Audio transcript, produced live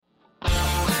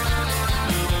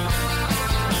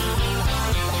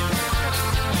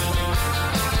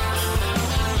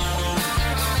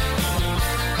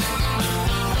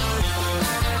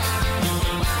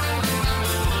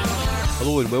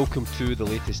Hello and welcome to the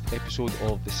latest episode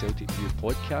of the Celtic View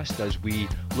podcast as we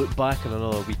look back on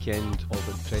another weekend of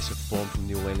impressive form from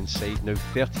Neil Lennon's side, now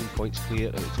 13 points clear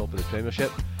at the top of the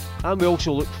Premiership. And we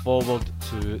also look forward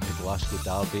to the Glasgow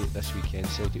derby this weekend.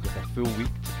 Celtic with a full week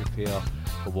to prepare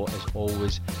for what is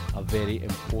always a very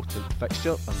important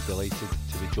fixture. I'm delighted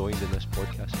to be joined in this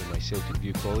podcast with my Celtic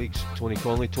View colleagues. Tony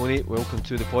Conley. Tony, welcome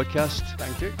to the podcast.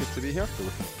 Thank you, good to be here. We're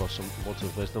looking for some words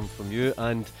of wisdom from you.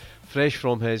 And fresh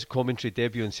from his commentary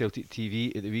debut on Celtic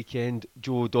TV at the weekend,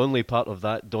 Joe Donnelly, part of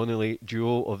that Donnelly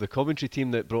duo of the commentary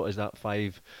team that brought us that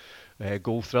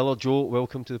 5-goal thriller. Joe,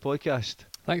 welcome to the podcast.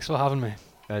 Thanks for having me.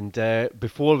 And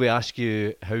before we ask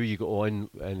you how you got on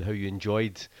and how you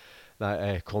enjoyed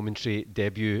that commentary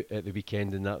debut at the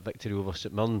weekend and that victory over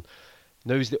St Mirren,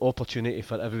 now's the opportunity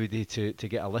for everybody to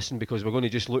get a listen, because we're going to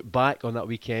just look back on that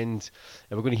weekend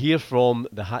and we're going to hear from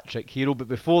the hat-trick hero. But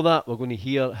before that, we're going to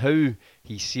hear how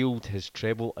he sealed his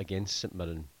treble against St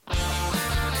Mirren. Callum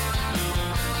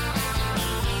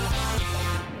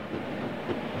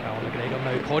McGregor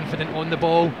now confident on the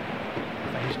ball.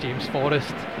 Finds James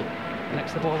Forrest.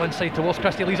 Nicks the ball inside towards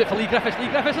Christie, leaves it for Lee Griffiths. Lee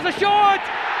Griffiths has a shot!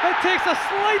 It takes a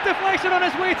slight deflection on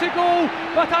his way to goal,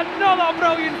 but another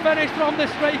brilliant finish from the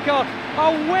striker.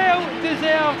 A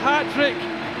well-deserved hat-trick,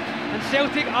 and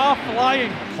Celtic are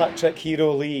flying. Hat-trick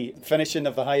hero Lee, finishing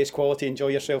of the highest quality. Enjoy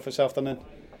yourself this afternoon.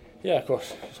 Yeah, of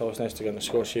course. It's always nice to get on the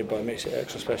score sheet, but it makes it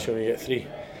extra special when you get three.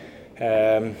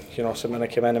 St Mirren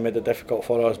came in and made it difficult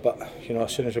for us, but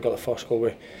as soon as we got the first goal,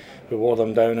 we wore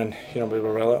them down, and we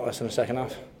were relentless in the second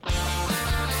half.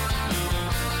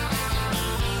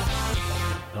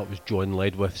 That was John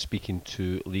Ledwith speaking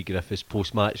to Lee Griffiths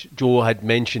post-match. Joe had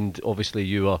mentioned, obviously,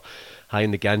 you were high in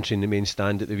the gantry in the main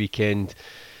stand at the weekend.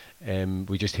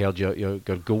 We just heard your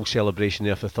goal celebration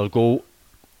there for the third goal.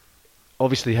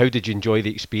 Obviously, how did you enjoy the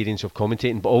experience of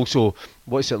commentating? But also,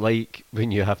 what's it like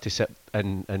when you have to sit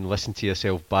and listen to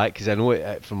yourself back? Because I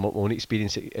know from my own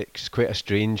experience, it's quite a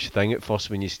strange thing at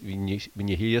first when you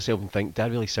hear yourself and think, "Did I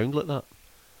really sound like that?"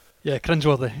 Yeah,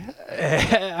 cringeworthy.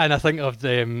 And I think I've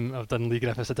done Lee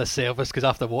Griffiths a disservice, because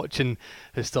after watching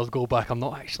his third goal back, I'm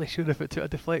not actually sure if it took a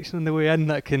deflection on the way in.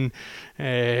 That can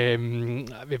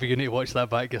maybe you need to watch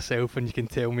that back yourself and you can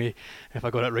tell me if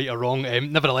I got it right or wrong.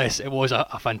 Nevertheless, it was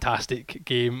a fantastic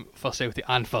game for Celtic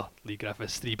and for Lee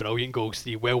Griffiths. 3 brilliant goals,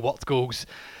 3 well-worked goals.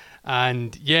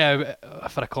 And yeah,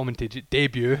 for a commentary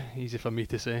debut, easy for me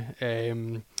to say,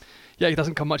 it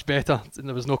doesn't come much better.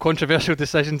 There was no controversial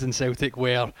decisions in Celtic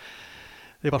where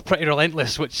they were pretty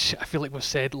relentless, which I feel like we've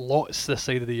said lots this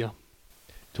side of the year.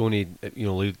 Tony,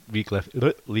 Lee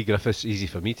Griffiths, easy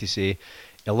for me to say,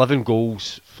 11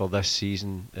 goals for this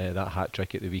season, that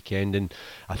hat-trick at the weekend, and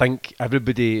I think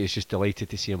everybody is just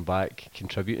delighted to see him back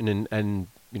contributing, and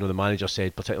the manager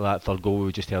said, particularly that third goal,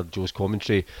 we just heard Joe's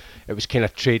commentary, it was kind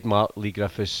of trademark Lee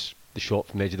Griffiths, the shot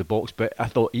from the edge of the box. But I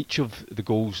thought each of the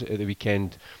goals at the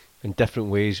weekend, in different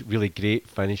ways, really great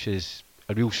finishes,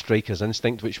 a real striker's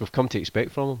instinct, which we've come to expect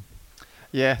from him.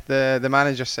 Yeah, the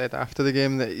manager said after the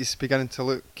game that he's beginning to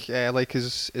look like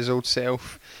his old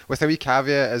self, with a wee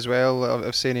caveat as well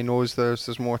of saying he knows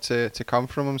there's more to come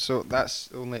from him, so that's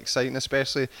only exciting.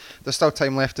 Especially there's still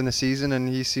time left in the season and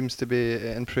he seems to be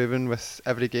improving with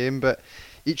every game, but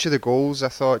each of the goals I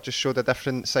thought just showed a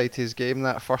different side to his game.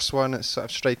 That first one, it's sort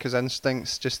of striker's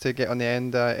instincts just to get on the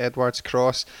end, Edwards'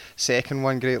 cross. Second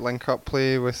one, great link-up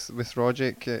play with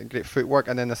Rogic, great footwork.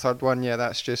 And then the third one,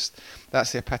 that's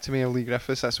the epitome of Lee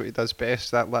Griffiths. That's what he does best,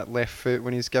 that left foot.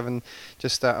 When he's given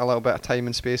just a little bit of time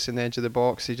and space in the edge of the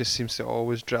box, he just seems to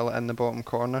always drill it in the bottom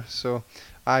corner. So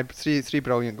three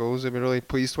brilliant goals. I've been really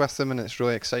pleased with them, and it's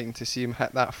really exciting to see him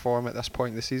hit that form at this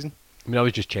point of the season. I mean, I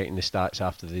was just checking the stats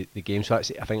after the game, so I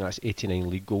think that's 89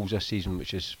 league goals this season,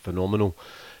 which is phenomenal.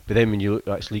 But then when you look,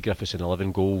 that's Lee Griffiths in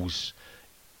 11 goals,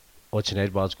 Odsonne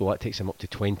Edwards' goal, that takes him up to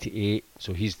 28,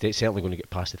 so he's certainly going to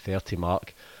get past the 30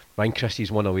 mark. Ryan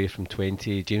Christie's one away from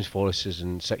 20, James Forrest is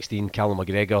in 16, Callum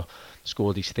McGregor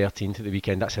scored his 13th at the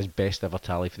weekend, that's his best ever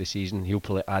tally for the season, he'll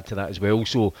probably add to that as well.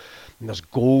 So there's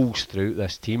goals throughout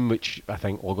this team, which I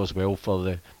think augurs well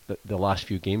for the last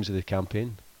few games of the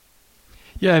campaign.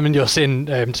 Yeah, I mean, you're saying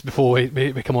just before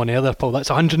we come on air there, Paul, that's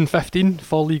 115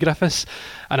 for Lee Griffiths,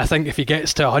 and I think if he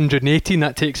gets to 118,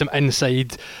 that takes him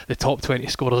inside the top 20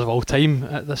 scorers of all time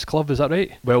at this club. Is that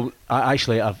right? Well,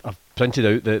 I've printed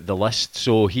out the list,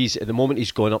 so he's at the moment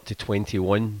he's gone up to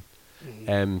 21.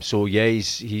 So yeah,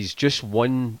 he's just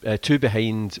 2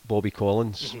 behind Bobby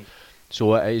Collins.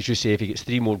 So as you say, if he gets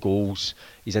 3 more goals,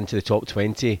 he's into the top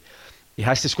 20. he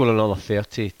has to score another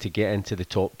 30 to get into the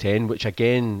top 10, which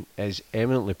again is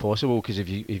eminently possible because if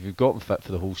you've got him fit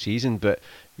for the whole season, but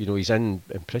he's in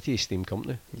pretty esteemed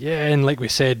company. Yeah, and like we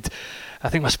said, I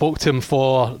think I spoke to him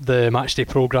for the matchday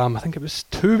programme, I think it was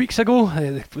 2 weeks ago.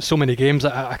 There was so many games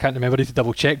that I can't remember, to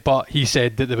double check, but he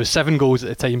said that there was 7 goals at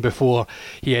the time before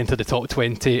he entered the top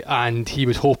 20, and he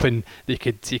was hoping he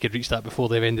could reach that before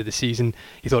the end of the season.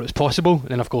 He thought it was possible, and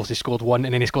then of course he scored 1,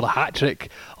 and then he scored a hat-trick.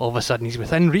 All of a sudden he's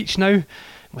within reach now,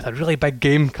 with a really big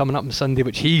game coming up on Sunday,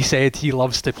 which he said he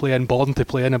loves to play in, born to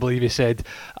play in, I believe he said,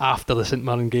 after the St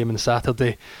Mirren game on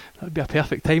Saturday. That would be a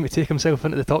perfect time to take himself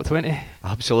into the top 20.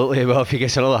 Absolutely. Well, if he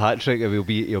gets another hat-trick, he'll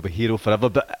be hero forever.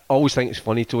 But I always think it's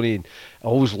funny, Tony, and I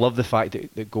always love the fact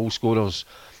that goal scorers,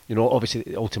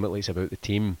 obviously ultimately it's about the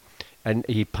team. And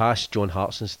he passed John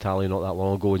Hartson's tally not that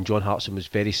long ago, and John Hartson was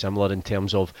very similar in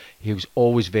terms of he was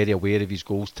always very aware of his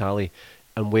goals tally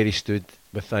and where he stood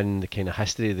within the kind of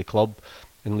history of the club.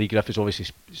 And Lee Griffiths obviously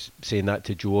saying that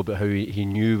to Joe about how he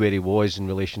knew where he was in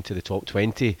relation to the top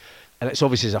 20. And it's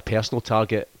obviously as a personal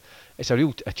target, it's a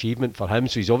real achievement for him,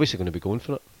 so he's obviously going to be going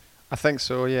for it. I think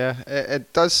so, yeah.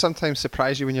 It does sometimes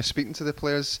surprise you when you're speaking to the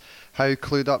players how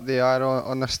clued up they are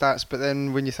on their stats, but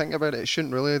then when you think about it, it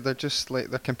shouldn't really. They're just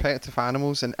they're competitive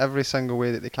animals in every single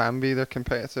way that they can be. They're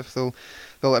competitive.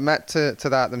 They'll admit to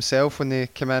that themselves when they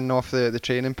come in off the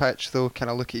training pitch. They'll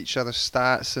kind of look at each other's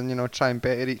stats and try and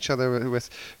better each other with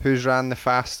who's ran the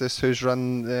fastest, who's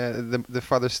run the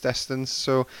furthest distance.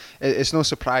 So it's no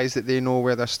surprise that they know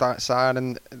where their stats are,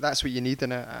 and that's what you need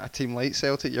in a team like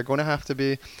Celtic. You're going to have to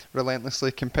be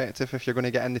relentlessly competitive if you're going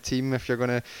to get in the team, if you're going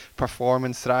to perform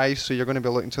and thrive. So you're going to be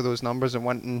looking to those numbers and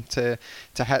wanting to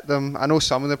hit them. I know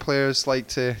some of the players like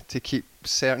to keep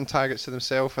certain targets to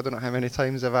themselves. I don't know how many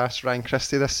times I've asked Ryan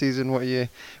Christie this season what are you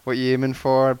aiming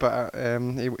for, but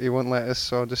he won't let us,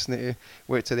 so I just need to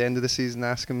wait to the end of the season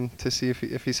and ask him to see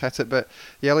if he's hit it. But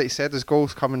yeah, like you said, there's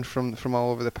goals coming from all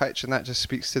over the pitch, and that just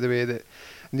speaks to the way that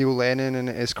Neil Lennon and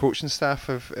his coaching staff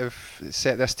have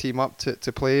set this team up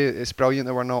to play. It's brilliant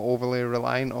that we're not overly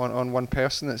reliant on one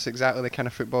person. It's exactly the kind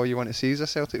of football you want to see as a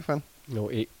Celtic fan.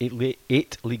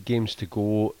 Eight league games to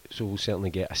go, so we'll certainly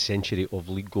get a century of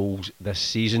league goals this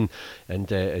season. And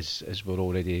as we're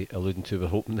already alluding to, we're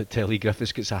hoping that Lee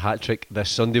Griffiths gets a hat-trick this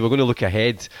Sunday. We're going to look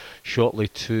ahead shortly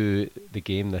to the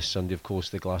game this Sunday, of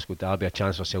course, the Glasgow Derby, a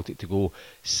chance for Celtic to go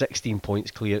 16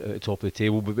 points clear at the top of the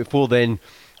table. But before then,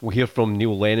 we'll hear from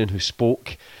Neil Lennon, who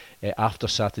spoke after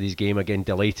Saturday's game, again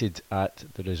delighted at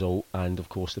the result and of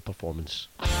course the performance.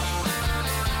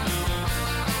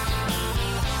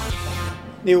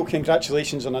 Neil,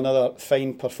 congratulations on another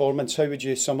fine performance. How would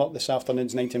you sum up this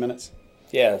afternoon's 90 minutes?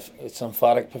 Yeah, it's an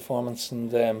emphatic performance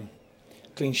and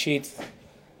clean sheet,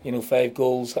 5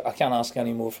 goals. I can't ask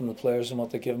any more from the players and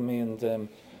what they're giving me, and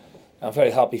I'm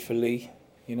very happy for Lee.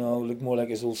 Looked more like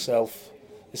his old self.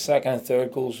 His second and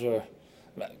third goals were,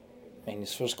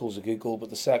 his first goal's a good goal, but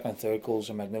the second and third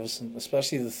goals are magnificent,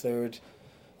 especially the third.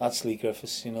 That's Lee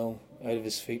Griffiths, out of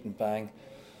his feet and bang.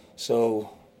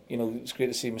 So, it's great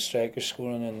to see my strikers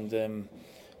scoring and,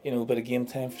 a bit of game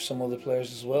time for some other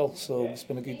players as well. So it's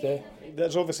been a good day.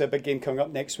 There's obviously a big game coming up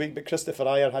next week, but Christopher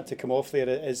Ajer had to come off there.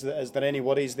 Is there any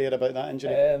worries there about that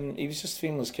injury? He was just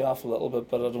feeling his calf a little bit,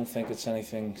 but I don't think it's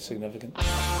anything significant.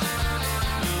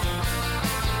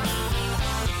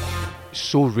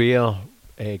 So rare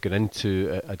going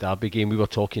into a derby game. We were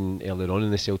talking earlier on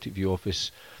in the Celtic View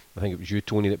office, I think it was you,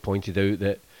 Tony, that pointed out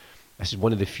that this is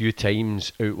one of the few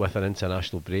times out with an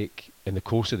international break in the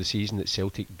course of the season that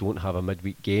Celtic don't have a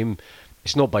midweek game.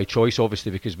 It's not by choice,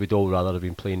 obviously, because we'd all rather have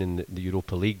been playing in the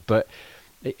Europa League, but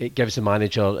it gives the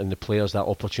manager and the players that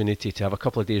opportunity to have a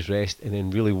couple of days rest and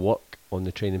then really work on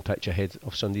the training pitch ahead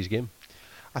of Sunday's game.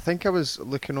 I think I was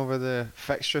looking over the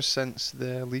fixtures since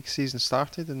the league season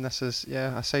started, and this is,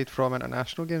 aside from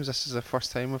international games, this is the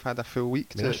first time we've had a full week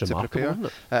to prepare.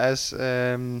 It is.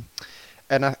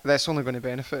 And that's only going to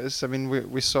benefit us. I mean,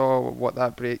 we saw what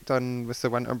that break done with the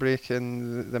winter break,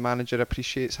 and the manager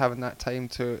appreciates having that time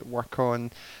to work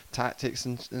on tactics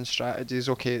and strategies.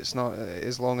 Okay, it's not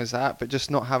as long as that, but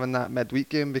just not having that midweek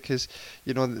game, because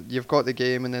you've got the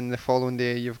game and then the following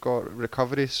day you've got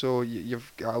recovery, so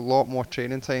you've got a lot more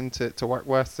training time to work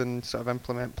with and sort of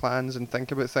implement plans and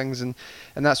think about things, and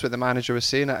that's what the manager was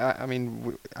saying.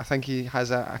 I think he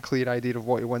has a clear idea of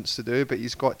what he wants to do, but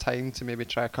he's got time to maybe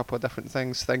try a couple of different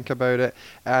things, think about it,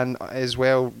 and as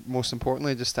well, most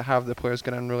importantly, just to have the players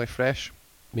get in really fresh.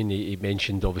 I mean, he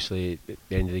mentioned obviously at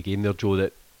the end of the game there, Joe,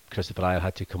 that Christopher Ajer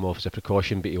had to come off as a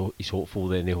precaution, but he's hopeful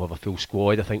that they'll have a full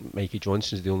squad. I think Mikey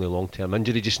Johnson's the only long-term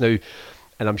injury just now,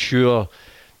 and I'm sure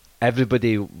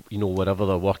everybody, wherever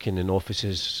they're working in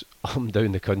offices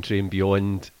down the country and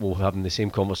beyond, will be having the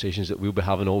same conversations that we'll be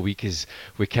having all week as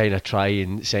we kind of try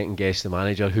and second guess the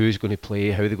manager, who's going to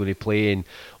play, how they're going to play. And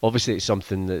obviously it's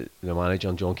something that the manager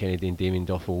and John Kennedy and Damien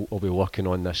Duff will be working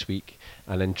on this week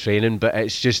and in training. But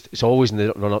it's always in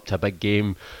the run up to a big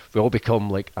game, we all become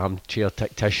like armchair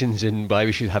tacticians and why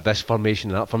we should have this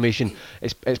formation and that formation.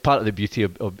 It's part of the beauty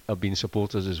of being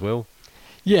supporters as well.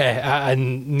 Yeah,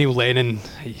 and Neil Lennon,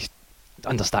 he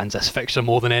understands this fixture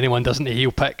more than anyone, doesn't he?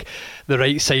 He'll pick the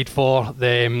right side for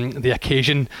the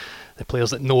occasion, the players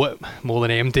that know it more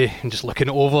than MD. And just looking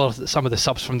over some of the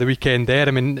subs from the weekend there, I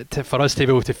mean, for us to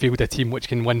be able to field a team which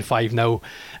can win 5-0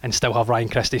 and still have Ryan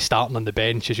Christie starting on the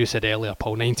bench, as you said earlier,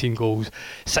 Paul, 19 goals,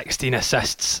 16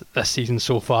 assists this season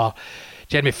so far.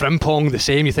 Jeremy Frimpong, the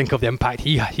same. You think of the impact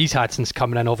he's had since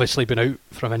coming in, obviously been out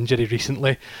from injury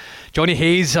recently. Johnny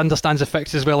Hayes understands the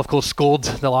fixtures as well, of course, scored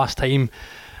the last time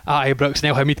at Ibrox.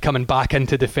 Now Hamid coming back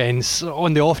into defence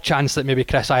on the off chance that maybe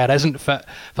Chris Ayer isn't fit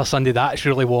for Sunday. That's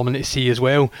really warming to see as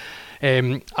well.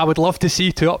 I would love to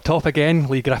see two up top again.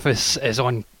 Lee Griffiths is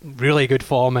on really good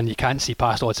form and you can't see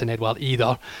past Odsonne Edouard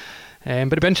either. But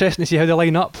it'd be interesting to see how they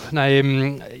line up. Now,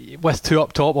 with two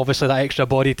up top, obviously that extra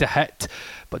body to hit,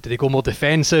 but do they go more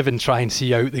defensive and try and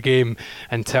see out the game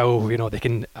until they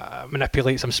can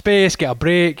manipulate some space, get a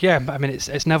break? Yeah, I mean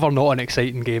it's never not an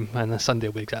exciting game, and the Sunday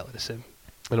will be exactly the same.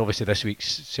 And obviously this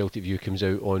week's Celtic View comes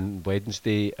out on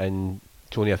Wednesday, and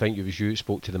Tony, I think it was you who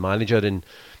spoke to the manager, and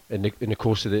in the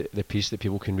course of the piece that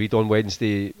people can read on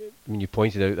Wednesday, I mean, you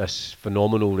pointed out this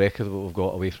phenomenal record that we've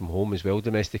got away from home as well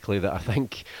domestically, that I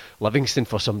think Livingston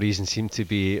for some reason seemed to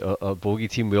be a bogey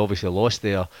team. We obviously lost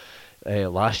there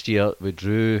last year, we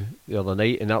drew the other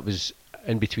night, and that was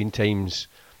in between times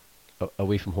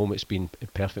away from home. It's been in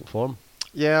perfect form.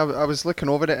 Yeah, I was looking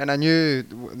over it and I knew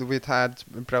we'd had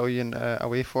brilliant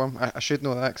away form. I should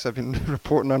know that because I've been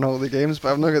reporting on all the games,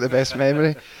 but I've not got the best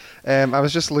memory. I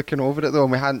was just looking over it though,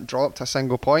 and we hadn't dropped a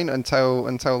single point until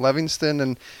Livingston,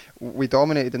 and we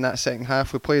dominated in that second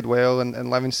half. We played well, and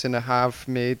Livingston have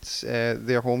made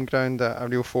their home ground a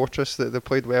real fortress. They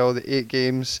played well. The 8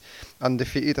 games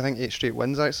undefeated. I think 8 straight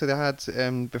wins actually they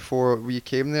had before we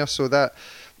came there. So that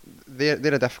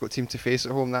they're a difficult team to face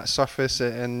at home. That surface,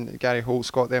 and Gary Holt's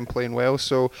got them playing well.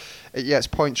 So yeah, it's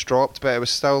points dropped, but it was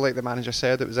still, like the manager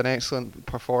said, it was an excellent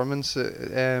performance.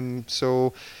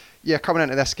 So yeah, coming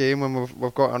into this game when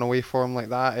we've got an away form like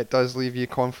that, it does leave you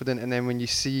confident. And then when you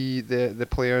see the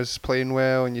players playing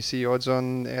well, and you see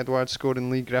Odsonne Edouard scoring,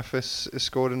 Lee Griffiths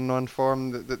scoring on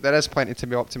form, there is plenty to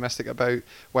be optimistic about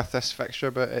with this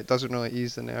fixture, but it doesn't really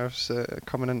ease the nerves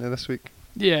coming into this week.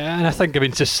 Yeah, and I think,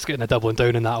 just getting a doubling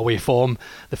down in that away form,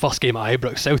 the first game at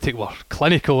Ibrox, Celtic were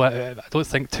clinical. I don't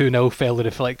think 2-0 fairly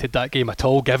reflected that game at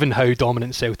all, given how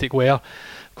dominant Celtic were.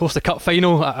 Of course, the cup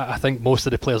final, I think most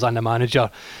of the players and the manager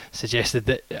suggested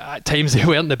that at times they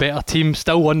weren't the better team,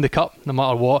 still won the cup no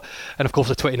matter what. And of course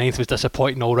the 29th was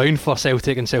disappointing all round for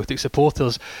Celtic and Celtic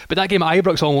supporters. But that game at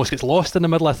Ibrox almost gets lost in the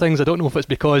middle of things. I don't know if it's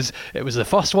because it was the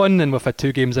first one and we've had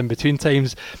 2 games in between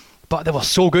times, but they were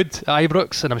so good at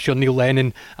Ibrox, and I'm sure Neil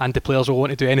Lennon and the players will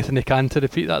want to do anything they can to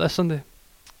repeat that this Sunday.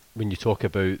 When you talk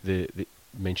about the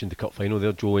mentioned the cup final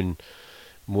there, Joe, and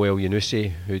Mo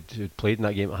Elyounoussi, who'd played in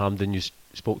that game at Hampden, you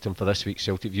spoke to him for this week's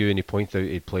Celtic View, and he pointed out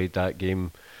he'd played that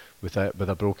game with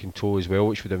a broken toe as well,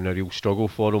 which would have been a real struggle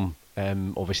for him.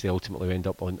 Obviously ultimately end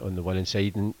up on the winning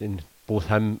side, and both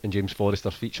him and James Forrester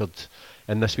featured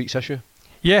in this week's issue.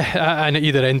 Yeah, and at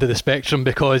either end of the spectrum,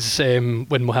 because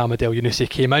when Mohamed Elyounoussi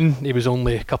came in, he was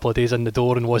only a couple of days in the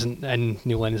door and wasn't in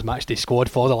Neil Lennon's matchday squad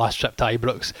for the last trip to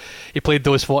Ibrox. He played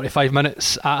those 45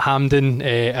 minutes at Hampden,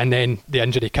 and then the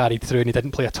injury carried through and he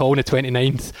didn't play at all on the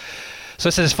 29th. So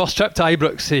this is his first trip to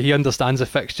Ibrox. He understands the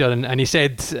fixture, and he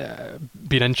said,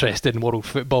 being interested in world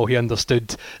football, he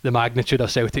understood the magnitude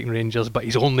of Celtic and Rangers, but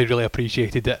he's only really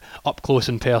appreciated it up close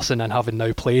in person and having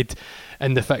now played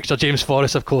in the fixture. James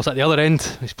Forrest, of course, at the other end,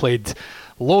 he's played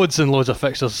loads and loads of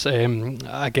fixtures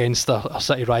against our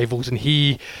city rivals, and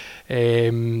he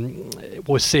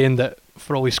was saying that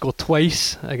for all he scored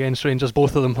twice against Rangers,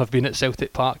 both of them have been at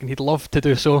Celtic Park, and he'd love to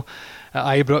do so at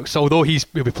Ibrox. Although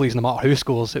he'll be pleased no matter who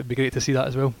scores, it'd be great to see that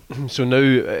as well. So now,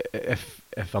 if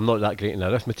I'm not that great in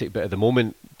arithmetic, but at the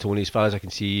moment, Tony, as far as I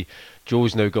can see,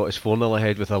 Joe's now got his 4-0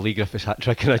 ahead with a Lee Griffiths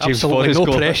hat-trick and a James Forrest goal.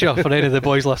 No pressure for any of the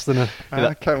boys listening.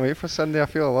 I can't wait for Sunday. I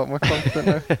feel a lot more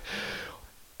confident now.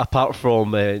 Apart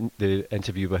from the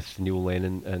interview with Neil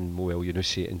Lennon and Mo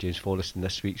Elyounoussi and James Forrest in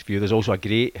this week's View, there's also a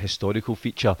great historical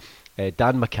feature.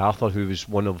 Dan MacArthur, who was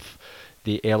one of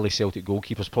the early Celtic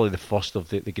goalkeepers, probably the first of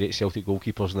the great Celtic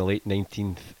goalkeepers in the late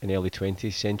 19th and early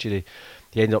 20th century.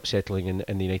 He ended up settling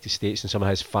in the United States, and some of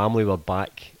his family were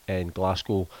back in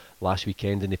Glasgow last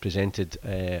weekend, and they presented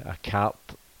a cap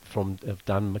of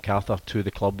Dan MacArthur to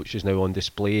the club, which is now on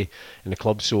display in the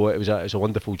club. So it was a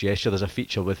wonderful gesture. There's a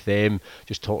feature with them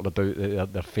just talking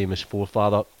about their famous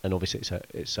forefather, and obviously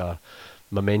it's a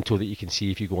memento that you can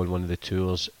see if you go on one of the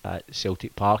tours at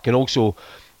Celtic Park. And also,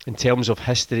 in terms of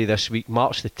history this week,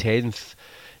 March the 10th,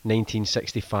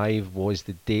 1965 was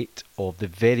the date of the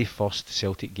very first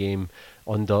Celtic game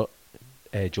under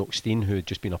Jock Stein, who had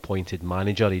just been appointed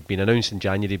manager. He'd been announced in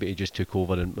January, but he just took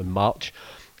over in March.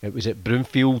 It was at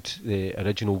Broomfield, the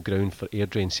original ground for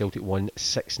Airdrie, and Celtic won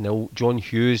 6-0. John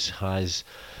Hughes has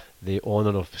the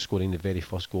honour of scoring the very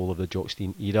first goal of the Jock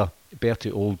Stein era.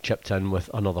 Bertie Auld chipped in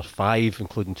with another 5,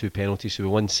 including 2 penalties, so we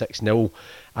won 6-0.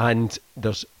 And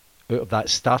there's, out of that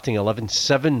starting 11,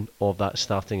 7 of that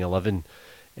starting 11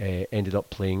 ended up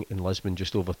playing in Lisbon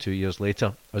just over 2 years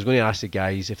later. I was going to ask the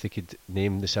guys if they could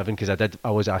name the 7, because I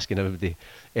was asking everybody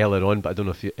earlier on, but I don't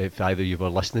know if either of you were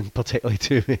listening particularly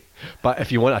to me. But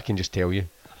if you want, I can just tell you.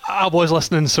 I was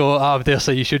listening, so I would dare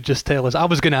say you should just tell us. I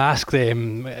was going to ask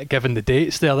them, given the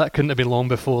dates there, that couldn't have been long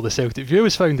before the Celtic View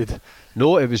was founded.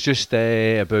 No, it was just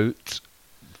about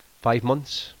 5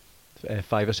 months.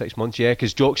 5 or 6 months, yeah,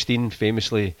 because Jock Stein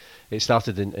famously, it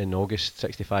started in August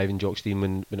 65 in Jock Stein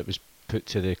when it was put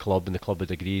to the club, and the club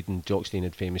had agreed, and Jock Stein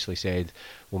had famously said,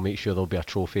 we'll make sure there'll be a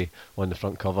trophy on the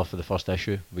front cover for the first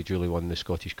issue. We duly won the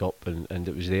Scottish Cup, and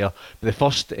it was there. But the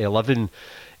first 11,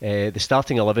 the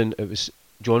starting 11, it was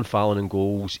John Fallon in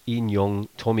goals, Ian Young,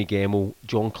 Tommy Gemmell,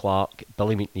 John Clark,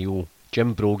 Billy McNeil,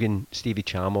 Jim Brogan, Stevie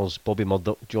Chalmers, Bobby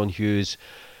Murdoch, John Hughes,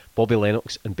 Bobby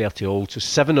Lennox and Bertie Auld. So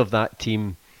 7 of that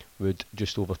team would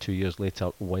just over 2 years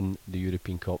later win the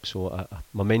European Cup. So a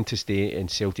momentous day in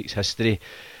Celtic's history.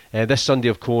 This Sunday,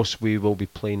 of course, we will be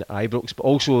playing Ibrox, but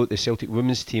also the Celtic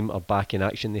women's team are back in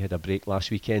action. They had a break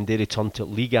last weekend. They return to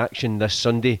league action this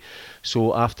Sunday.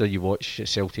 So after you watch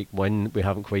Celtic win, we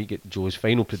haven't quite got Joe's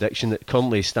final prediction that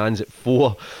currently stands at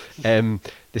 4. The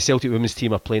Celtic women's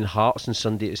team are playing Hearts on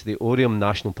Sunday. It's the Oriam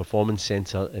National Performance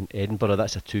Centre in Edinburgh.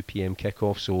 That's a 2 p.m.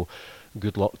 kick-off, so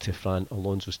good luck to Fran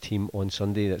Alonso's team on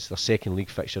Sunday. That's their second league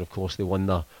fixture, of course. They won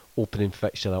their opening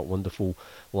fixture, that wonderful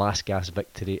last gasp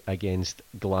victory against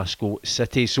Glasgow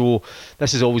City. So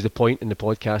this is always the point in the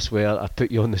podcast where I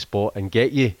put you on the spot and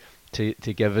get you to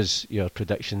give us your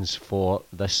predictions for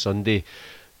this Sunday.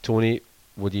 Tony,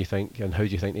 what do you think, and how do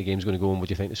you think the game's going to go, and what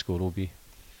do you think the score will be?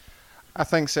 I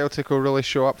think Celtic will really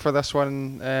show up for this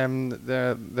one.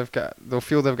 They'll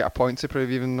feel they've got a point to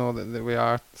prove, even though that we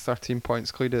are 13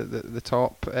 points clear at the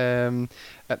top.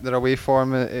 Their away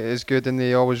form is good, and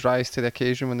they always rise to the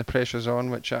occasion when the pressure's on,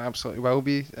 which it absolutely will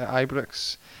be at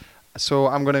Ibrox. So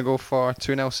I'm going to go for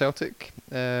 2-0 Celtic.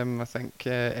 I think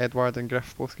Edward and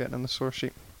Griff both getting on the score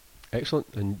sheet. Excellent.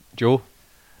 And Joe?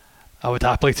 I would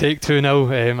happily take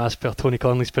 2-0 as per Tony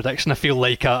Conley's prediction. I feel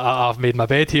like I've made my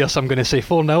bed here, so I'm going to say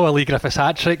 4-0, a Lee Griffiths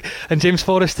hat-trick, and James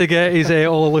Forrest to get his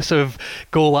all-elusive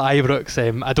goal at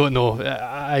Ibrox. I don't know.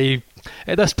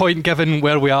 At this point, given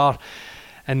where we are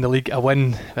in the league, a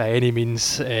win by any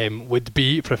means would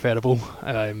be preferable.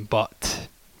 But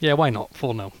yeah, why not?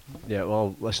 4-0. Yeah,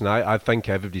 well, listen, I think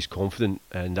everybody's confident,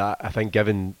 and I think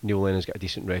given Neil Lennon's got a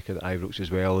decent record at Ibrox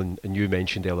as well, and you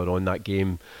mentioned earlier on that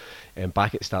game,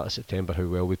 back at the start of September, how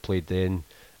well we played then.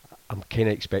 I'm kind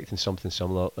of expecting something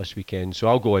similar this weekend, so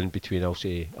I'll go in between. I'll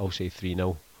say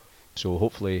 3-0. So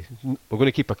hopefully we're going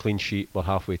to keep a clean sheet. We're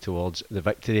halfway towards the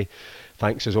victory.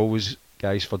 Thanks as always,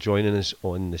 guys, for joining us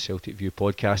on the Celtic View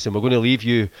podcast, and we're going to leave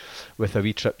you with a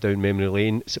wee trip down memory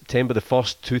lane. September the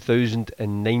 1st,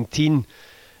 2019.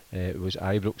 It was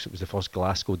Ibrox. It was the first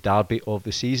Glasgow derby of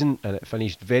the season, and it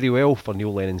finished very well for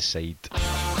Neil Lennon's side.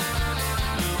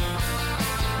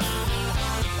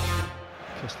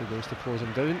 Christie goes to close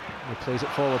him down. He plays it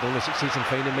forward, only succeeds in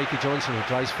finding Mikey Johnson, who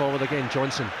drives forward again.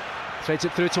 Johnson threads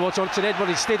it through towards Orton Edward.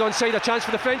 He's stayed onside, a chance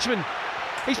for the Frenchman.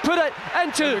 He's put it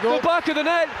into the back of the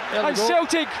net, and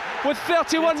Celtic, with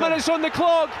 31 minutes on the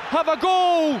clock, have a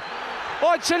goal.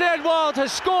 Orton Edward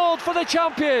has scored for the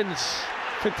champions.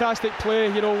 Fantastic play,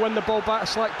 win the ball back, a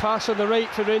slack pass on the right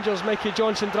for Rangers. Mikey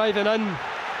Johnson driving in,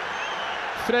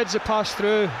 threads the pass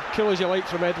through, cool as you like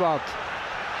from Edward.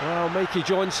 Well, Mikey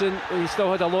Johnson, he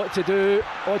still had a lot to do.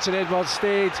 Orton Edward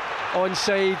stayed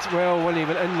onside. Well, when he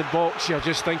went in the box, you're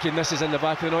just thinking this is in the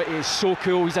back of the net. He is so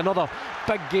cool. He's another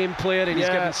big game player, and he's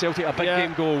given Celtic a big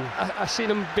game goal. I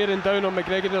seen him bearing down on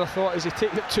McGregor, and I thought, is he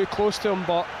taking it too close to him?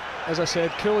 But as I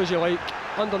said, cool as you like.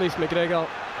 underneath McGregor,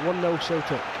 1-0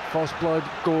 Celtic. First blood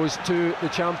goes to the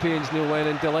champions. Neil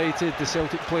Lennon delighted. The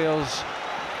Celtic players,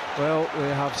 well,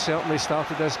 they have certainly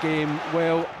started this game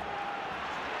well.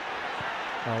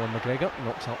 Alan McGregor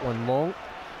knocks that one long.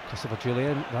 Christopher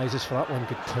Julian rises for that one.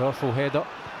 Good powerful header.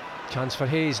 Chance for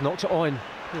Hayes, knocks it on.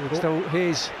 Still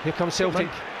Hayes. Here comes Celtic.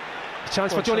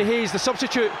 Chance for Johnny Hayes, the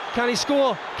substitute. Can he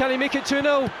score? Can he make it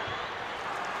 2-0?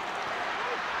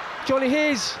 Johnny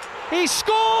Hayes. He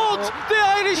scored! The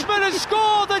Irishman has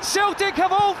scored, and Celtic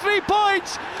have all 3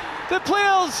 points. The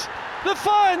players, the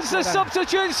fans, the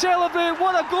substitutes celebrate.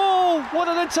 What a goal! What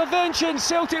an intervention!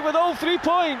 Celtic with all 3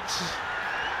 points.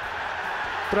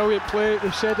 Brilliant play.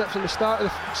 We've said it from the start of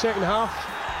the second half.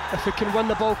 If we can win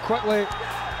the ball quickly,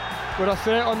 we're a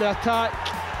threat on the attack.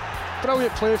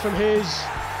 Brilliant play from Hayes.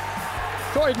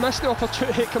 Thought he'd missed the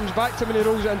opportunity. It comes back to him and he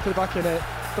rolls it into the back of the net.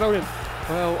 Brilliant.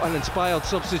 Well, an inspired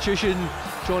substitution.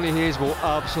 Johnny Hayes will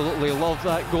absolutely love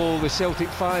that goal. The Celtic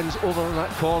fans over in that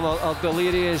corner are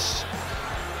delirious.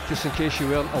 Just in case you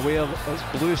weren't aware,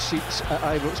 it's blue seats at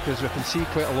Ibrox because we can see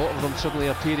quite a lot of them suddenly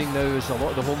appearing now as a lot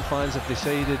of the home fans have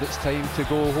decided it's time to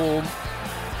go home.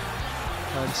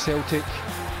 And Celtic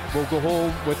will go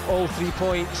home with all 3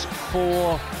 points,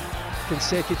 4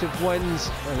 consecutive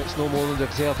wins, and it's no more than they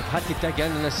deserve. They've had to dig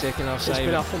in the second half. It's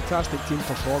been a fantastic team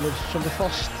performance from the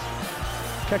first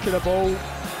kick of the ball.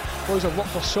 Boys have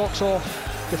worked their socks off,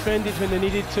 defended when they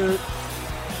needed to.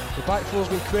 The back four's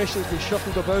been questioned, it's been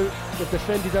shuffled about. They've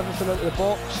defended everything into the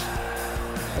box,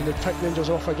 and they've picked Rangers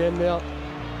off again there.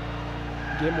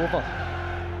 Game over.